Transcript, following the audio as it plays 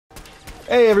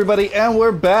Hey everybody, and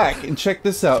we're back, and check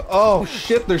this out. Oh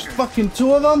shit, there's fucking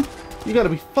 2 of them? You gotta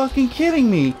be fucking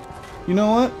kidding me. You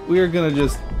know what? We are gonna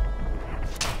just...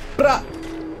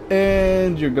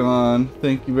 And you're gone.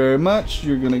 Thank you very much.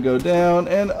 You're gonna go down,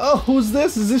 and oh, who's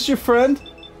this? Is this your friend?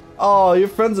 Oh, your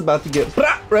friend's about to get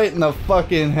right in the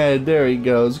fucking head. There he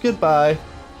goes. Goodbye.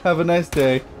 Have a nice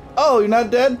day. Oh, you're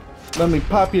not dead? Let me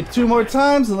pop you 2 more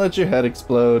times and let your head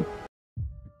explode.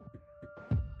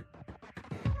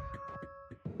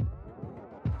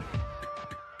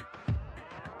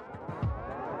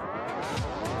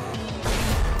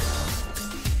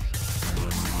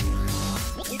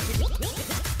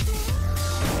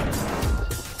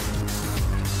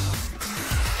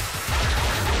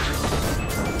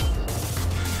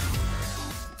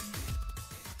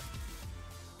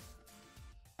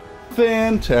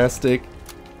 Fantastic.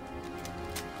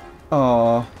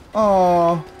 Aww.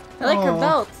 Aww. I like her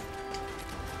belt.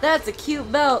 That's a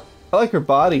cute belt. I like her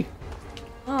body.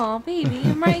 Oh, baby,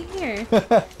 I'm right here.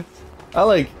 I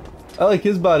like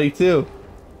his body too.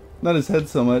 Not his head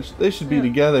so much. They should be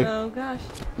together. Oh gosh.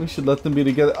 We should let them be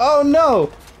together. Oh no!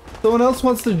 Someone else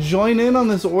wants to join in on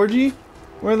this orgy?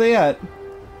 Where are they at?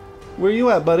 Where are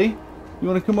you at, buddy? You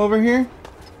wanna come over here? You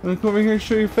wanna come over here and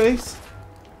show your face?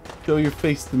 Show your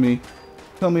face to me.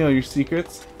 Tell me all your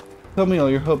secrets. Tell me all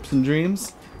your hopes and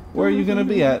dreams. Where are you gonna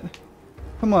be at?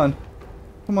 Come on.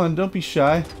 Come on, don't be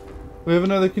shy. We have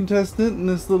another contestant in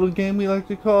this little game we like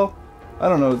to call... I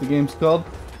don't know what the game's called,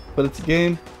 but it's a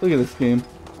game. Look at this game.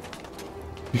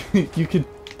 you could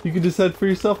decide for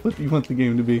yourself what you want the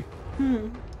game to be.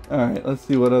 Alright, let's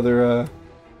see what other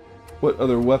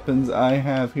weapons I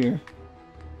have here.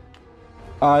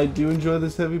 I do enjoy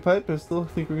this heavy pipe pistol. I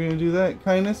think we're gonna do that.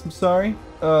 Kindness, I'm sorry.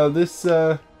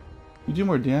 You do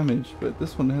more damage, but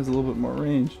this one has a little bit more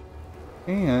range.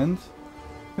 And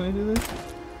can I do this?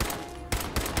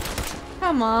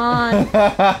 Come on.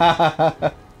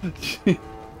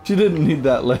 she didn't need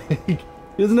that leg. He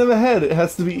doesn't have a head. It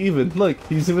has to be even. Look,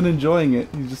 he's even enjoying it.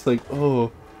 He's just like,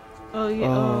 oh. Oh yeah.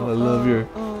 Oh,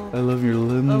 I love your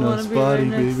limbless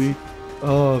body, baby.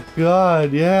 Oh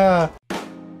God, yeah.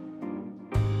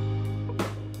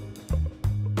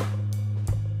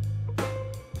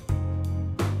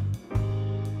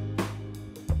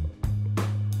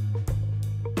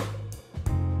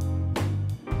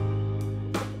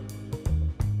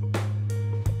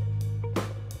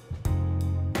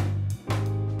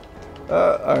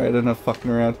 Alright, enough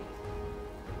fucking around.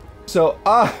 So,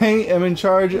 I am in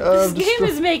charge of... This game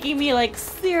is making me, like,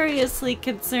 seriously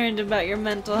concerned about your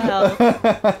mental health.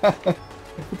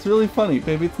 It's really funny,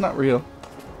 baby. It's not real.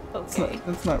 Okay.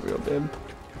 It's not real, babe.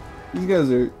 These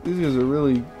guys are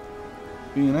really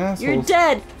being assholes. You're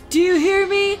dead! Do you hear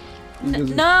me?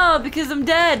 No, because I'm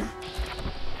dead!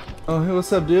 Oh, hey,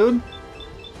 what's up, dude?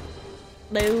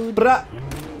 Dude. Brah,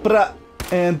 brah,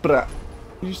 and brah.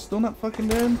 You're still not fucking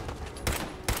dead?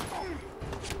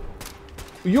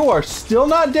 You are still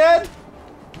not dead?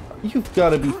 You've got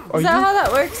to be. Is that how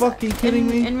that works? Fucking kidding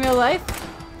me? In real life?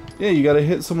 Yeah, you got to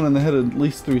hit someone in the head at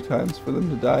least 3 times for them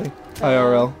to die.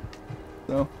 IRL.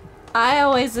 So. I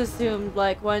always assumed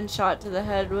like 1 shot to the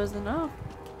head was enough.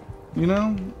 You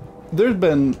know, there's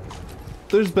been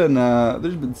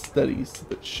studies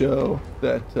that show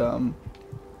that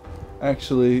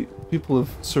actually people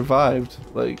have survived,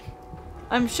 like.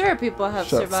 I'm sure people have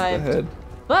shots survived, to the head.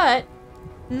 but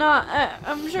not.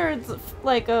 I'm sure it's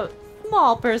like a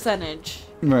small percentage.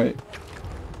 Right.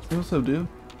 What's up, dude?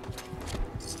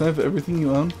 Can I have everything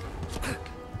you own?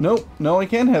 Nope. No, I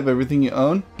can't have everything you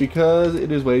own because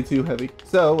it is way too heavy.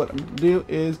 So what I'm gonna do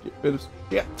is get rid of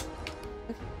shit.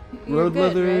 Road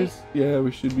leathers. Right? Yeah,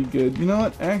 we should be good. You know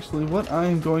what? Actually, what I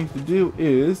am going to do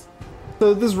is,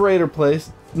 so this raider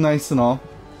place, nice and all,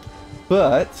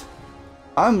 but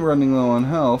I'm running low on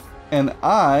health, and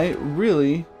I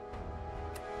really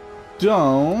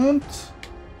don't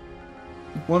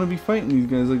want to be fighting these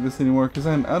guys like this anymore because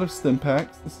I'm out of stim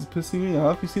packs. This is pissing me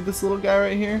off. You see this little guy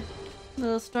right here?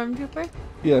 Little stormtrooper?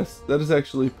 Yes, that is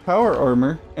actually power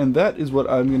armor, and that is what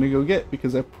I'm going to go get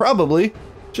because I probably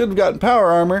should have gotten power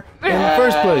armor in the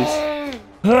first place.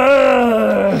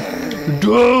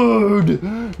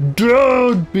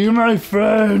 Dude, be my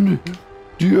friend.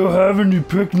 Do you have any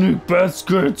picnic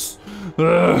baskets?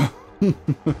 Made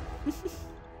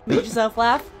yourself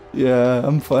laugh? Yeah,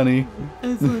 I'm funny.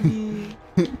 I'm funny.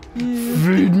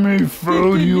 Feed me,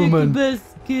 fro human.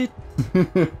 Basket.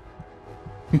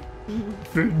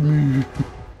 Feed me.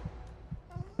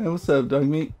 Hey, what's up, dog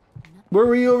meat? Where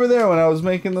were you over there when I was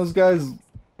making those guys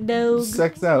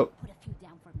sex out?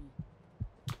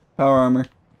 Power armor.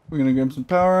 We're gonna grab some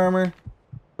power armor.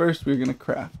 First, we're gonna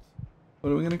craft.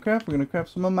 What are we gonna craft? We're gonna craft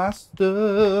some of my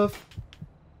stuff.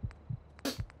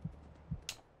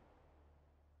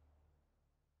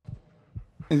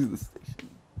 Is the station?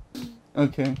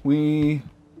 Okay, we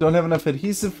don't have enough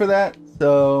adhesive for that,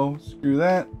 so screw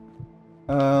that.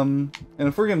 And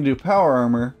if we're gonna do power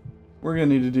armor, we're gonna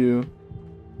need to do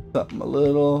something a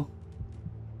little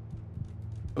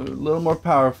more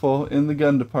powerful in the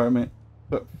gun department.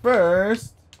 But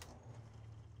first,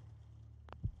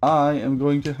 I am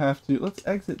going to have to... Let's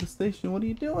exit the station. What are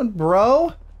you doing,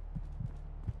 bro?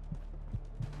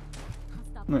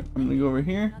 Alright, I'm gonna go over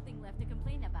here.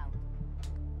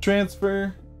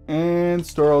 Transfer and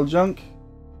store all junk.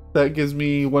 That gives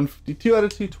me 152 out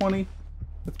of 220.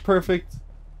 That's perfect.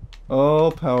 Oh,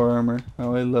 power armor.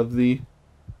 How I love thee.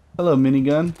 Hello,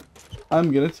 minigun.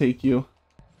 I'm gonna take you.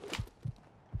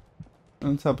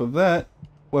 On top of that,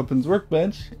 weapons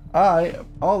workbench.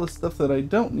 All the stuff that I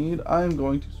don't need, I'm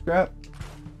going to scrap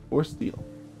or steal.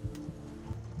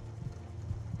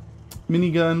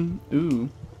 Minigun. Ooh,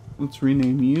 let's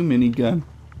rename you minigun.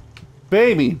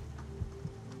 Baby!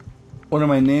 What am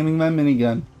I naming my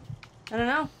minigun? I don't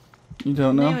know. You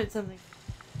don't know? Name it something.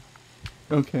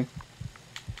 Okay.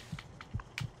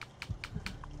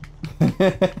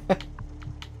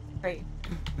 Great.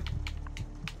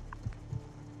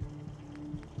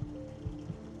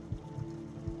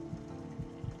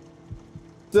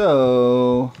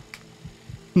 So,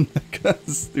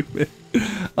 that's stupid.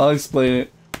 I'll explain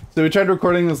it. So we tried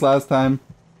recording this last time,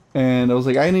 and I was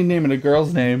like, I need to name it a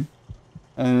girl's name,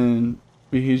 and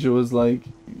Bahija was like,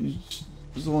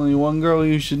 there's only one girl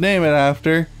you should name it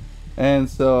after, and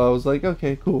so I was like,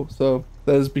 okay, cool. So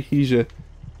that is Bahija.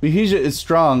 Bahija is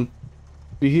strong.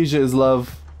 Bahija is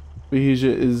love.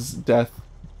 Bahija is death,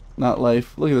 not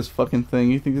life. Look at this fucking thing.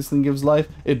 You think this thing gives life?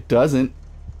 It doesn't.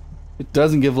 It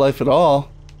doesn't give life at all.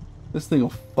 This thing will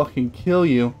fucking kill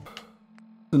you.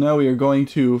 So now we are going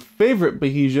to favorite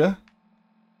Bahija.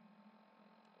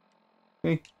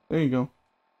 Okay, there you go.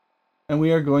 And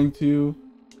we are going to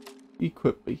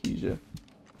equip Bahija.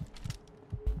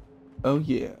 Oh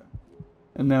yeah.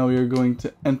 And now we are going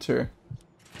to enter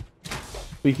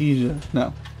Bahija.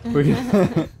 No. We're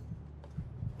gonna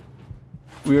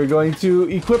we are going to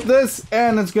equip this,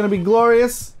 and it's gonna be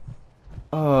glorious.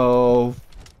 Oh,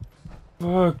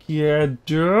 fuck yeah,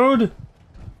 dude.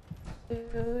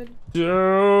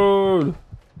 Dude.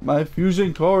 My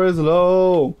fusion core is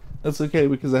low. That's okay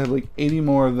because I have like 80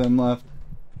 more of them left.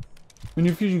 When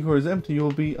your fusion core is empty, you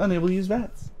will be unable to use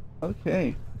VATS.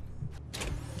 Okay.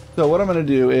 So what I'm gonna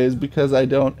do is, because I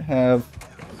don't have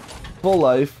full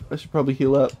life, I should probably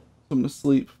heal up. So I'm gonna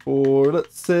sleep for,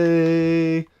 let's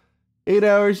say, 8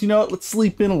 hours. You know what? Let's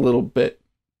sleep in a little bit.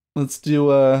 Let's do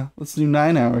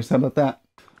 9 hours. How about that?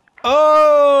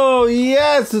 Oh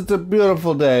yes, it's a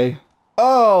beautiful day.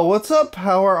 Oh, what's up,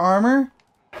 power armor?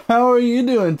 How are you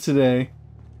doing today?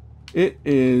 It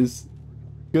is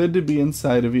good to be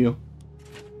inside of you.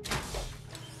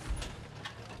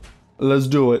 Let's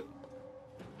do it.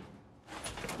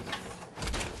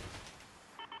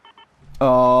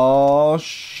 Oh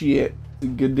shit. It's a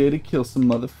good day to kill some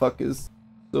motherfuckers.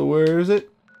 So where is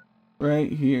it?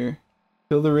 Right here.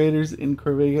 Kill the raiders in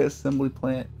Corvega assembly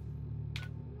plant.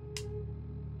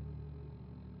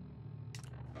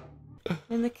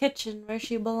 In the kitchen where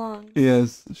she belongs.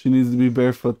 Yes, she needs to be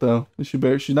barefoot though. Is she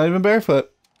She's not even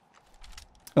barefoot.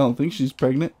 I don't think she's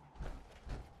pregnant.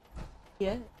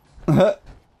 Yeah.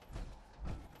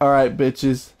 Alright,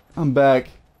 bitches. I'm back.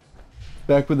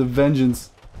 Back with a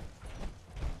vengeance.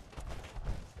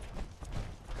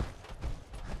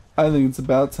 I think it's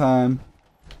about time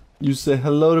you say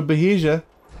hello to Bahija,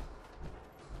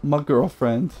 my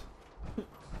girlfriend,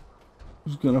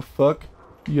 who's gonna fuck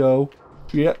yo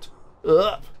shit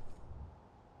up.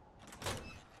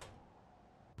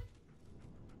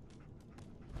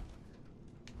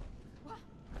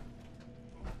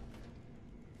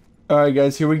 Alright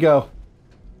guys, here we go.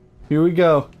 Here we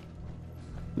go.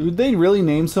 Would they really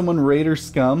name someone Raider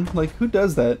Scum? Like, who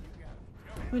does that?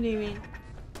 What do you mean?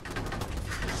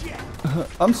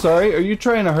 I'm sorry, are you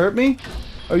trying to hurt me?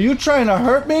 Are you trying to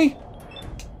hurt me?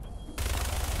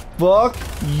 Fuck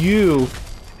you.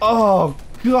 Oh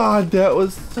god, that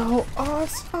was so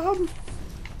awesome.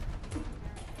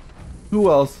 Who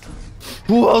else?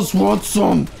 Who else wants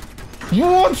some? You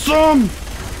want some? You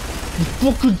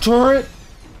fucking turret?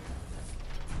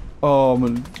 Oh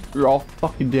man, you're all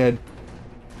fucking dead.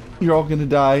 You're all gonna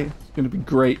die. It's gonna be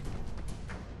great.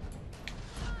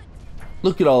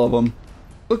 Look at all of them.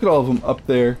 Look at all of them up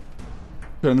there.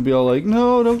 Trying to be all like,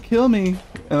 no, don't kill me.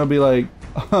 And I'll be like,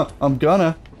 I'm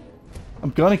gonna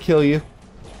kill you.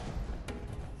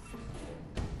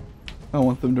 I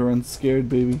want them to run scared,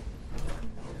 baby.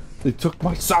 They took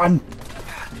my son!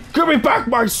 Give me back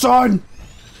my son!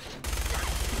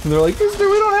 And they're like, mister,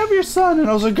 we don't have your son! And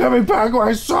I was like, give me back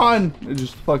my son! They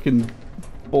just fucking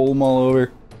bowl him all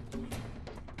over.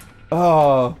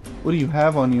 Oh, what do you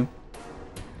have on you?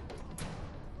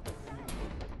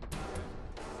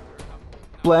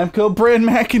 Blamco brand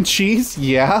mac and cheese?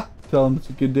 Yeah. Tell him it's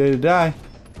a good day to die.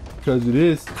 Because it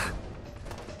is.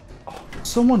 Oh,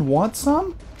 someone wants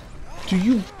some? Do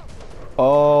you?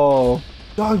 Oh,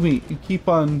 dog meat. You keep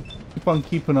on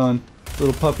keeping on,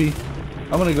 little puppy.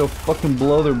 I'm gonna go fucking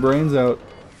blow their brains out.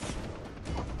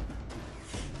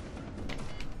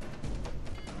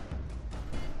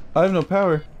 I have no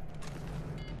power.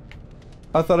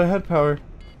 I thought I had power.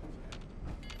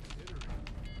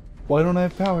 Why don't I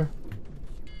have power?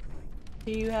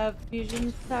 Do you have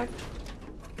fusion cells?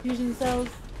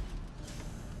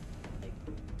 Like,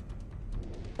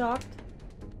 docked?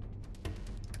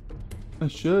 I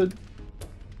should.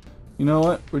 You know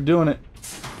what? We're doing it.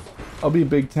 I'll be a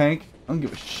big tank. I don't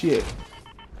give a shit.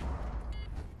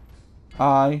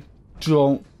 I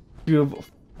don't give a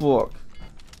fuck.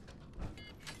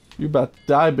 You're about to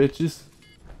die, bitches.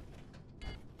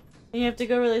 And you have to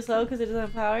go really slow because it doesn't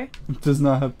have power? It does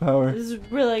not have power. This is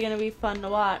really gonna be fun to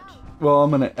watch. Well,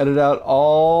 I'm gonna edit out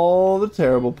all the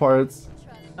terrible parts.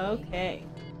 Okay.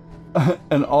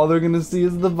 And all they're gonna see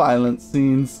is the violent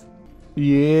scenes.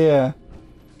 Yeah.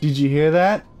 Did you hear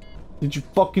that? Did you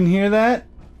fucking hear that?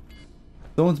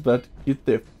 Someone's about to get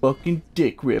their fucking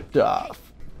dick ripped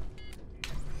off.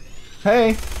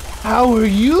 Hey, how are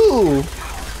you?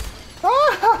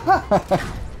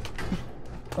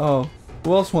 Oh,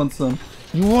 who else wants some?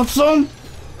 You want some?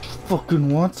 Fucking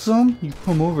want some? You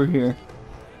come over here.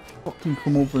 Fucking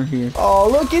come over here. Oh,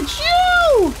 look at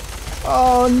you!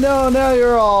 Oh no, now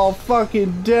you're all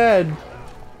fucking dead.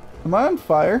 Am I on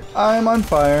fire? I am on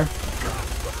fire.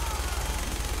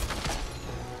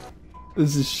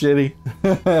 This is shitty.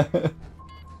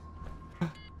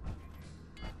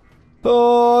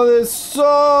 Oh, this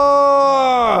sucks!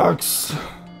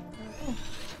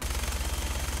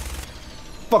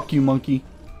 Fuck you, monkey.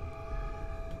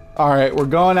 Alright, we're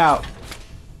going out.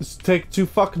 This will take too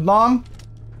fucking long.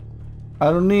 I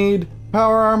don't need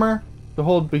power armor to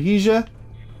hold Bahija.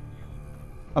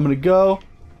 I'm gonna go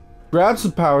grab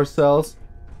some power cells,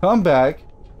 come back,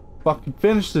 fucking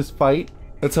finish this fight.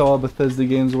 That's how all Bethesda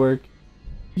games work.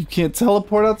 You can't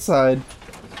teleport outside.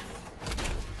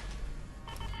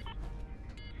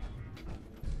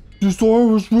 This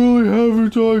arm was really heavy,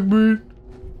 dog meat.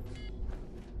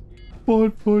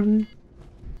 What, buddy?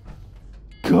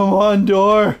 Come on,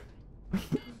 door.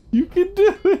 You can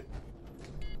do it.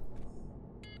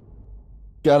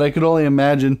 God, I could only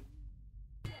imagine.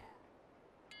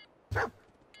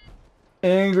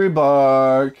 Angry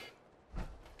bark.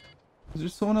 Is there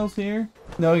someone else here?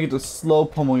 Now we get to slow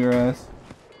pummel your ass.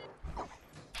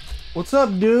 What's up,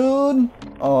 dude?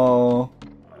 Oh,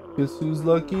 guess whose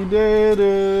lucky day it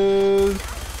is?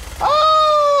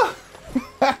 Ah!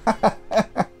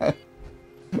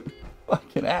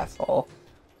 Fucking asshole.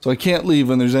 So I can't leave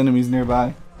when there's enemies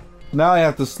nearby. Now I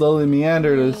have to slowly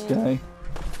meander to this guy.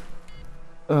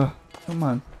 Ugh, come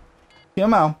on.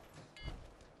 Come on.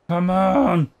 Come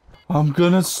on. I'm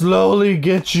gonna slowly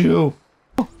get you.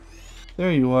 Oh,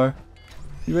 there you are.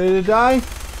 You ready to die?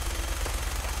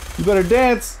 You better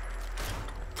dance.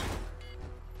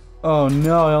 Oh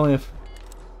no, I only have...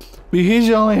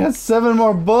 Bahija only has 7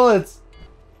 more bullets.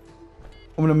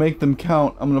 I'm gonna make them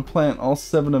count. I'm gonna plant all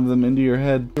 7 of them into your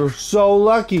head. You're so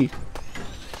lucky.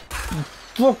 You're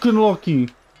fucking lucky.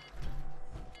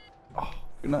 Oh,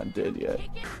 you're not dead yet.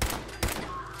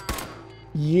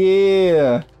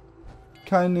 Yeah.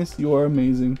 Kindness, you are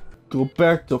amazing. Go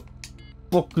back to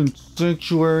fucking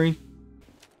sanctuary.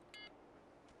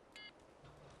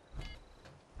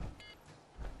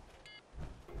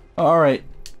 Alright.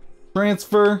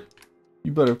 Transfer.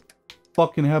 You better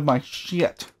fucking have my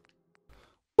shit.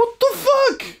 What the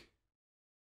fuck?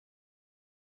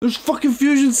 There's fucking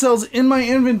fusion cells in my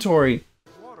inventory.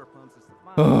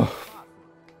 Ugh.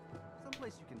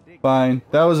 Fine.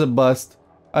 That was a bust.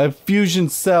 I have fusion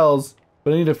cells,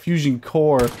 but I need a fusion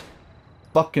core.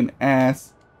 Fucking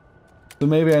ass. So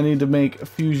maybe I need to make a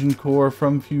fusion core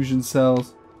from fusion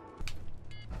cells.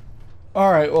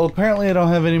 Alright, well apparently I don't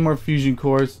have any more fusion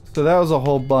cores, so that was a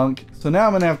whole bunk. So now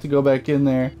I'm gonna have to go back in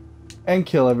there and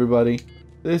kill everybody.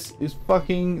 This is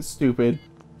fucking stupid.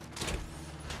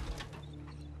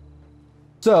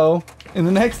 So, in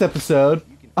the next episode,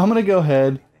 I'm gonna go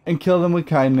ahead and kill them with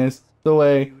kindness the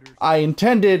way I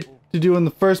intended to do in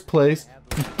the first place.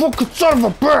 You fucking son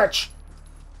of a bitch!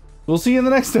 We'll see you in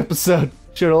the next episode.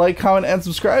 Sure to like, comment, and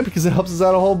subscribe because it helps us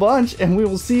out a whole bunch. And we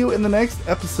will see you in the next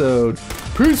episode.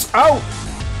 Peace out!